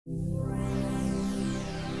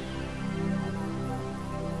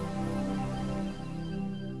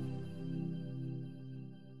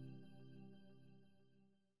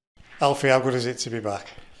Alfie, how good is it to be back?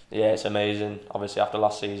 Yeah, it's amazing. Obviously, after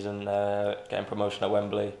last season, getting promotion at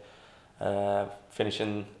Wembley,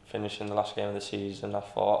 finishing the last game of the season, I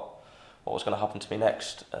thought what was going to happen to me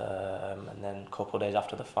next. And then a couple of days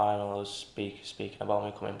after the final, I was speaking about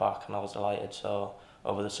me coming back, and I was delighted. So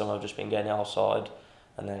over the summer, I've just been getting it all sorted,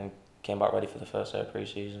 and then came back ready for the first day of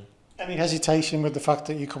pre-season. Any hesitation with the fact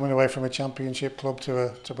that you're coming away from a Championship club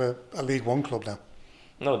to a League One club now?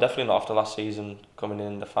 No, definitely not after last season. Coming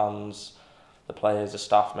in, the fans, the players, the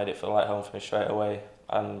staff made it feel like home for me straight away,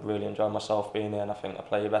 and really enjoyed myself being here. And I think I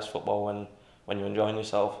play your best football when you're enjoying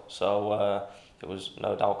yourself. So it was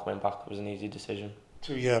no doubt coming back. It was an easy decision.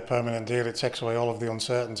 2-year permanent deal, it takes away all of the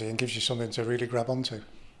uncertainty and gives you something to really grab onto.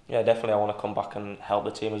 Yeah, definitely. I want to come back and help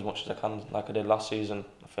the team as much as I can, like I did last season.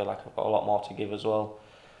 I feel like I've got a lot more to give as well.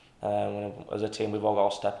 As a team, we've all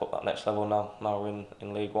got to step up that next level now. Now we're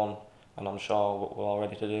in League One, and I'm sure we're all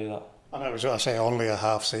ready to do that. I know it was, I say, only a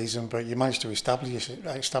half season, but you managed to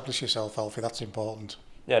establish yourself, Alfie. That's important.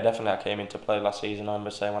 Yeah, definitely. I came into play last season. I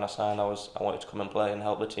remember saying when I signed, I wanted to come and play and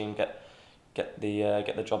help the team get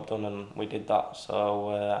the job done, and we did that.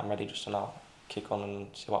 So I'm ready just to now kick on and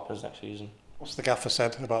see what happens next season. What's the gaffer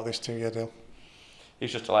said about this 2-year deal?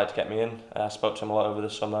 He's just delighted to get me in. I spoke to him a lot over the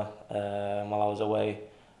summer while I was away.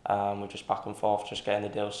 We're just back and forth, just getting the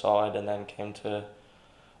deal sorted, and then came to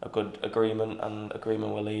a good agreement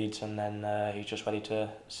with Leeds, and then he's just ready to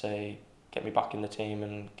say get me back in the team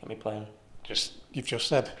and get me playing. You've just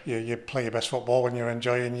said you play your best football when you're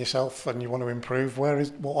enjoying yourself and you want to improve.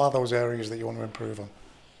 What are those areas that you want to improve on?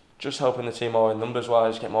 Just helping the team more in numbers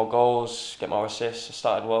wise, get more goals, get more assists. I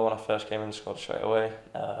started well when I first came in, scored straight away.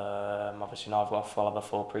 Obviously now I'll have a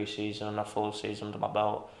full pre-season and a full season under my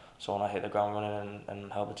belt, so I want to hit the ground running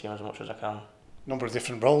and help the team as much as I can. Number of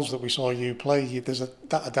different roles that we saw you play. There's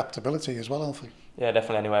that adaptability as well, Alfie. Yeah,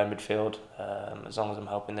 definitely anywhere in midfield. As long as I'm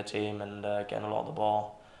helping the team and getting a lot of the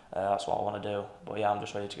ball, that's what I want to do. But yeah, I'm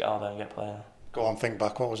just ready to get out there and get playing. Go on, think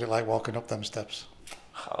back. What was it like walking up them steps?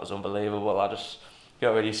 That was unbelievable.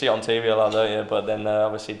 You see it on TV a lot, don't you? But then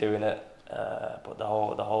obviously doing it. But the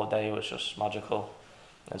whole day was just magical.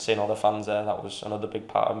 And seeing all the fans there, that was another big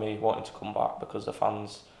part of me wanting to come back, because the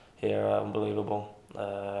fans here are unbelievable.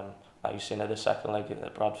 Like you've seen at the second leg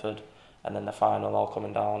at Bradford, and then the final all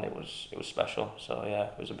coming down, it was special. So yeah,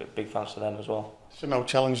 it was a big thanks to them as well. So no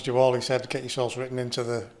challenged you all. He said, get yourselves written into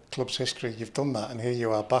the club's history. You've done that, and here you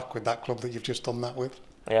are back with that club that you've just done that with.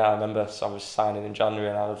 Yeah, I remember I was signing in January,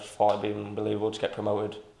 and I just thought it'd be unbelievable to get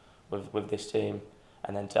promoted with this team,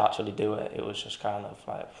 and then to actually do it, it was just kind of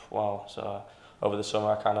like wow. So over the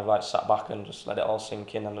summer, I kind of like sat back and just let it all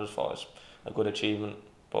sink in, and I just thought it was a good achievement.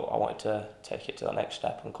 But I wanted to take it to the next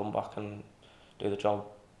step and come back and do the job.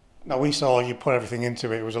 Now, we saw you put everything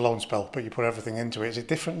into it. It was a loan spell, but you put everything into it. Is it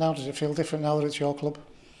different now? Does it feel different now that it's your club?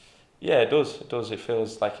 Yeah, it does. It does. It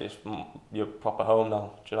feels like it's your proper home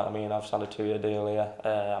now. Do you know what I mean? I've signed a 2-year deal here.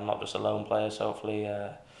 I'm not just a loan player, so hopefully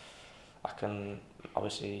I can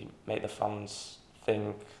obviously make the fans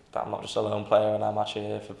think that I'm not just a loan player and I'm actually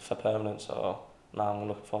here for permanent. So now I'm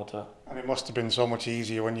looking forward to it. And it must have been so much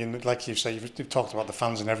easier when you, like you say, you've talked about the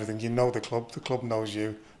fans and everything. You know the club knows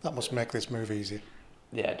you. That must make this move easier.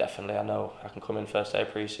 Yeah, definitely. I know I can come in first day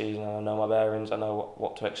pre-season, and I know my bearings, I know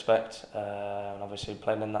what to expect. And obviously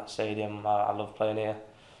playing in that stadium, I love playing here.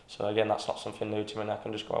 So again, that's not something new to me, and I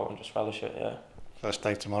can just go out and just relish it, yeah. First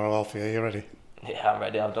day tomorrow, Alfie, are you ready? Yeah, I'm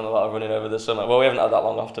ready. I've done a lot of running over the summer. Well, we haven't had that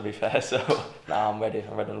long off, to be fair, so I'm ready.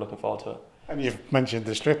 I'm looking forward to it. And you've mentioned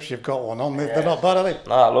the strips, you've got one on. They're not bad, are they?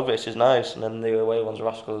 No, I love it. It's nice. And then the away one's a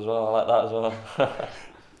rascal as well. I like that as well.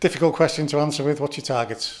 Difficult question to answer with. What's your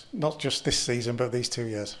targets? Not just this season, but these 2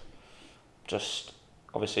 years. Just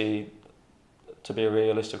obviously to be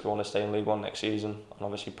realistic, we want to stay in League One next season and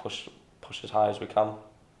obviously push as high as we can.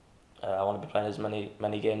 I want to be playing as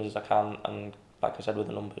many games as I can, and like I said with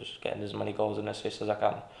the numbers, getting as many goals and assists as I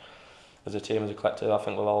can. As a team, as a collective, I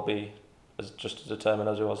think we'll all be just as determined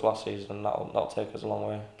as we was last season, and that'll take us a long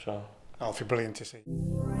way. So. Alfie, brilliant to see.